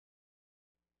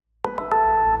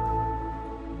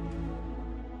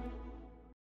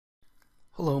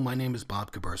Hello, my name is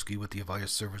Bob Kuberski with the Avaya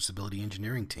Serviceability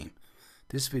Engineering team.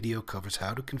 This video covers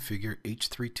how to configure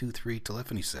H.323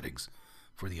 telephony settings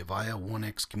for the Avaya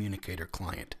 1X Communicator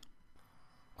client.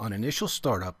 On initial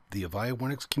startup, the Avaya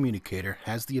 1X Communicator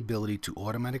has the ability to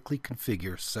automatically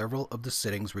configure several of the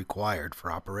settings required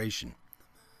for operation.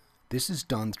 This is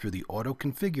done through the Auto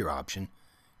Configure option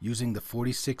using the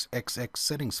 46XX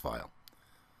settings file.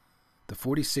 The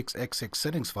 46XX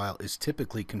settings file is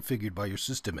typically configured by your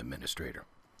system administrator.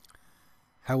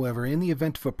 However, in the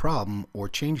event of a problem or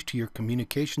change to your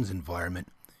communications environment,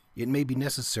 it may be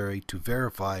necessary to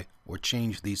verify or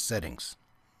change these settings.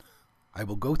 I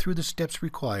will go through the steps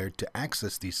required to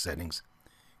access these settings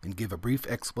and give a brief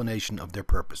explanation of their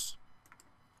purpose.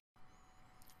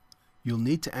 You'll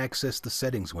need to access the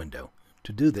settings window.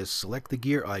 To do this, select the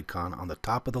gear icon on the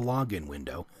top of the login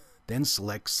window, then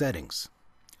select Settings.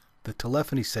 The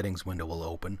Telephony settings window will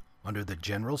open under the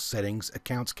General Settings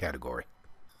Accounts category.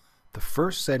 The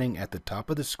first setting at the top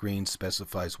of the screen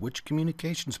specifies which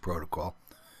communications protocol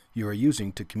you are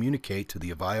using to communicate to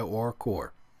the Avaya Aura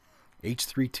Core,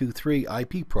 H.323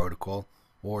 IP protocol,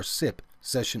 or SIP,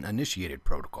 Session Initiated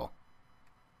Protocol.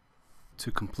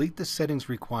 To complete the settings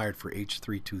required for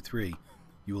H.323,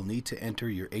 you will need to enter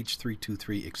your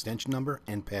H.323 extension number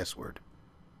and password.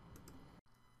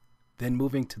 Then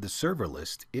moving to the server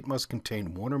list, it must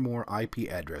contain one or more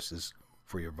IP addresses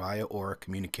for your Avaya Aura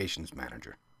Communications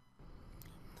Manager.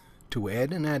 To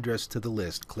add an address to the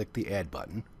list, click the Add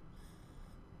button,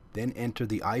 then enter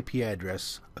the IP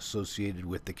address associated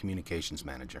with the Communications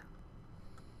Manager.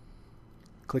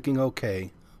 Clicking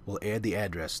OK will add the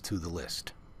address to the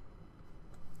list.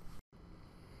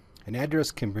 An address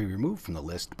can be removed from the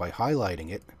list by highlighting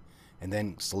it and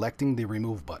then selecting the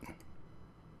Remove button.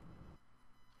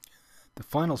 The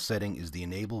final setting is the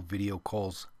Enable Video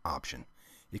Calls option.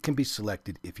 It can be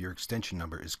selected if your extension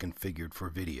number is configured for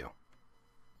video.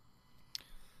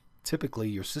 Typically,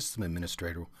 your system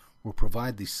administrator will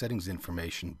provide the settings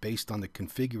information based on the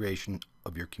configuration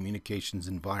of your communications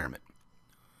environment.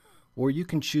 Or you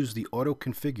can choose the Auto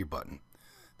Configure button.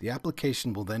 The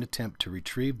application will then attempt to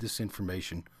retrieve this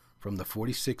information from the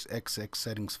 46XX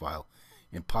settings file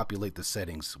and populate the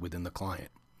settings within the client.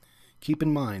 Keep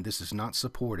in mind this is not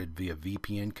supported via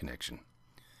VPN connection.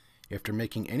 After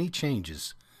making any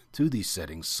changes to these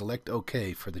settings, select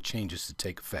OK for the changes to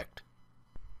take effect.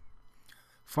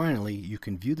 Finally, you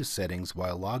can view the settings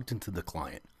while logged into the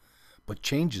client, but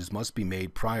changes must be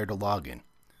made prior to login.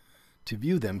 To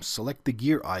view them, select the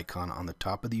gear icon on the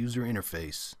top of the user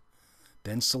interface,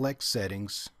 then select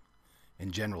Settings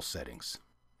and General Settings,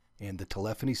 and the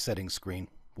Telephony settings screen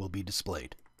will be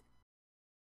displayed.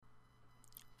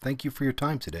 Thank you for your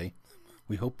time today.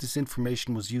 We hope this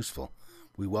information was useful.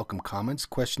 We welcome comments,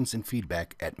 questions, and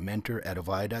feedback at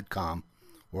mentor@avaya.com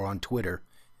or on Twitter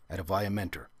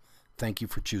 @AvayaMentor. Thank you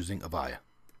for choosing Avaya.